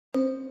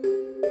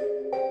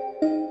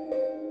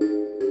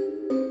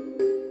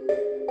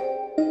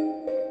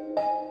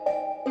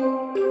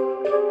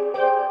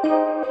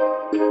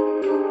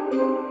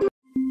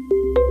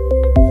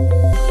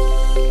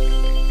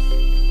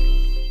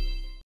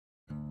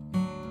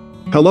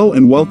Hello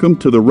and welcome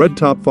to the Red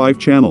Top 5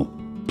 channel.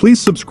 Please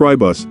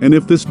subscribe us, and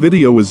if this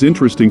video is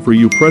interesting for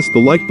you, press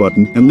the like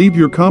button and leave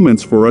your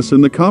comments for us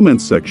in the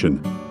comments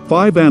section.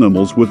 5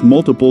 animals with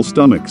multiple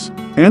stomachs.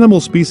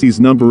 Animal species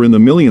number in the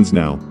millions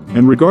now,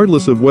 and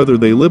regardless of whether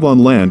they live on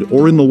land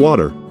or in the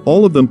water,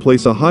 all of them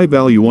place a high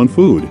value on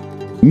food.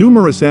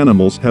 Numerous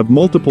animals have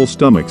multiple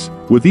stomachs,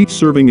 with each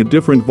serving a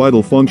different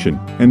vital function,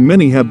 and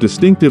many have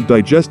distinctive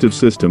digestive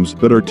systems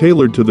that are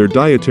tailored to their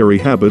dietary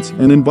habits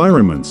and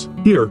environments.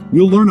 Here,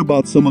 we'll learn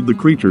about some of the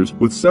creatures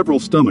with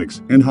several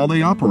stomachs and how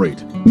they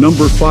operate.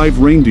 Number 5.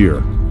 Reindeer.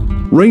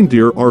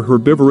 Reindeer are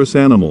herbivorous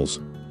animals.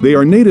 They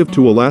are native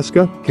to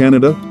Alaska,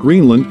 Canada,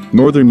 Greenland,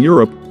 Northern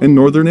Europe, and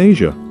Northern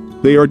Asia.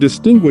 They are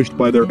distinguished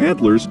by their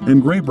antlers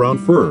and gray-brown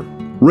fur.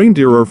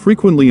 Reindeer are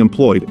frequently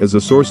employed as a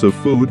source of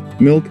food,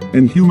 milk,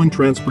 and human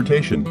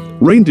transportation.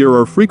 Reindeer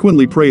are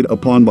frequently preyed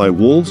upon by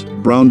wolves,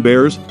 brown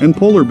bears, and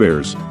polar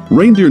bears.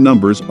 Reindeer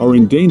numbers are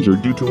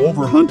endangered due to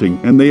overhunting,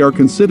 and they are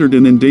considered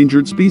an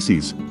endangered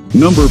species.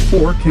 Number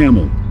 4.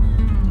 Camel.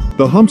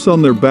 The humps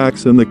on their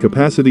backs and the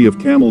capacity of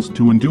camels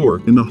to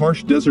endure in the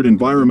harsh desert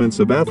environments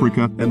of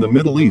Africa and the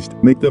Middle East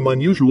make them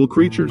unusual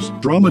creatures.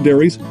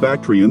 Dromedaries,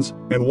 Bactrians,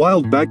 and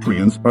wild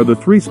Bactrians are the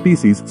 3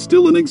 species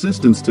still in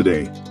existence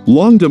today.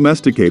 Long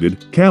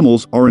domesticated,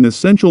 camels are an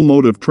essential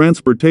mode of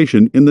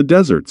transportation in the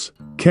deserts.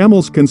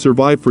 Camels can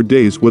survive for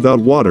days without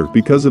water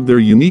because of their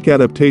unique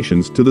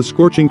adaptations to the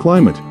scorching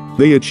climate.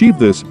 They achieve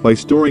this by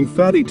storing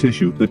fatty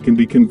tissue that can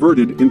be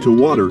converted into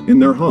water in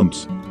their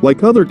humps.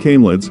 Like other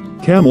camelids,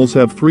 camels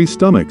have 3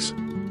 stomachs.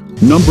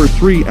 Number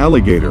 3.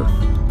 Alligator.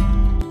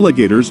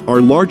 Alligators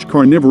are large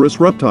carnivorous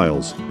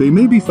reptiles. They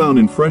may be found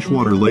in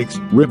freshwater lakes,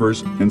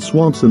 rivers, and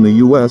swamps in the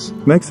US,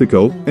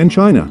 Mexico, and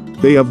China.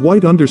 They have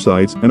white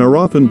undersides and are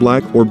often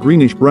black or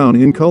greenish-brown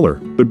in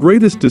color. The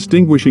greatest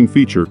distinguishing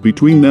feature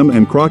between them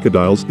and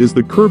crocodiles is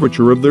the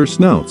curvature of their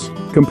snouts.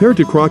 Compared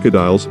to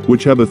crocodiles,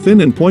 which have a thin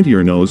and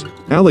pointier nose,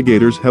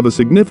 alligators have a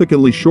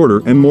significantly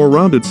shorter and more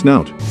rounded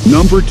snout.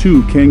 Number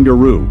 2.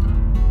 Kangaroo.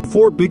 The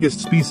 4 biggest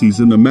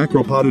species in the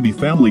Macropodidae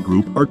family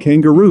group are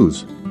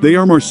kangaroos. They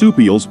are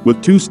marsupials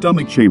with 2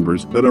 stomach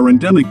chambers that are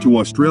endemic to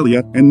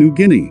Australia and New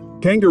Guinea.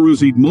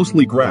 Kangaroos eat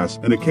mostly grass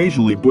and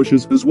occasionally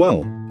bushes as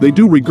well. They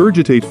do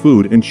regurgitate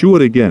food and chew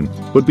it again,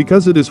 but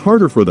because it is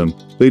harder for them,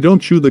 they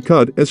don't chew the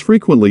cud as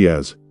frequently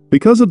as.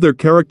 Because of their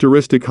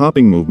characteristic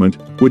hopping movement,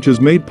 which is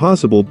made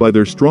possible by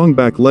their strong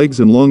back legs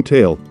and long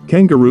tail,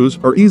 kangaroos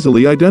are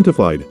easily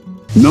identified.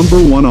 Number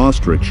 1.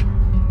 Ostrich.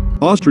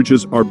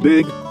 Ostriches are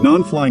big,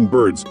 non-flying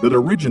birds that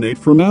originate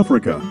from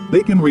Africa.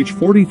 They can reach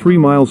 43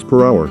 miles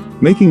per hour,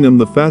 making them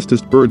the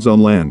fastest birds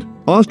on land.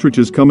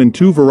 Ostriches come in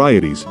 2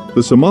 varieties,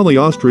 the Somali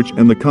ostrich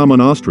and the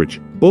common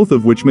ostrich, both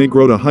of which may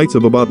grow to heights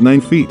of about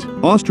 9 feet.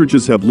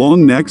 Ostriches have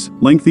long necks,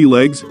 lengthy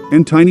legs,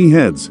 and tiny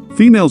heads.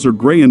 Females are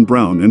gray and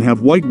brown and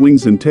have white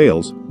wings and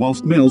tails,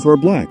 whilst males are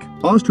black.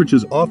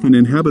 Ostriches often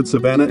inhabit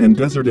savanna and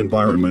desert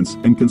environments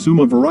and consume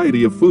a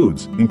variety of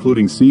foods,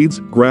 including seeds,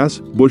 grass,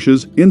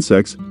 bushes,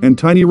 insects, and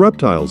tiny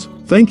reptiles.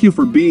 Thank you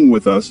for being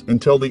with us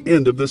until the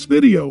end of this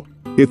video.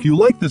 If you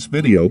like this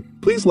video,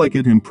 please like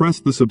it and press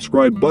the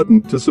subscribe button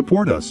to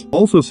support us.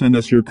 Also send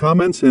us your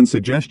comments and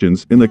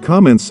suggestions in the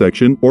comments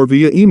section or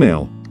via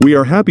email. We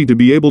are happy to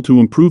be able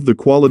to improve the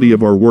quality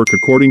of our work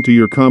according to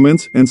your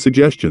comments and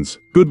suggestions.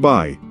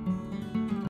 Goodbye.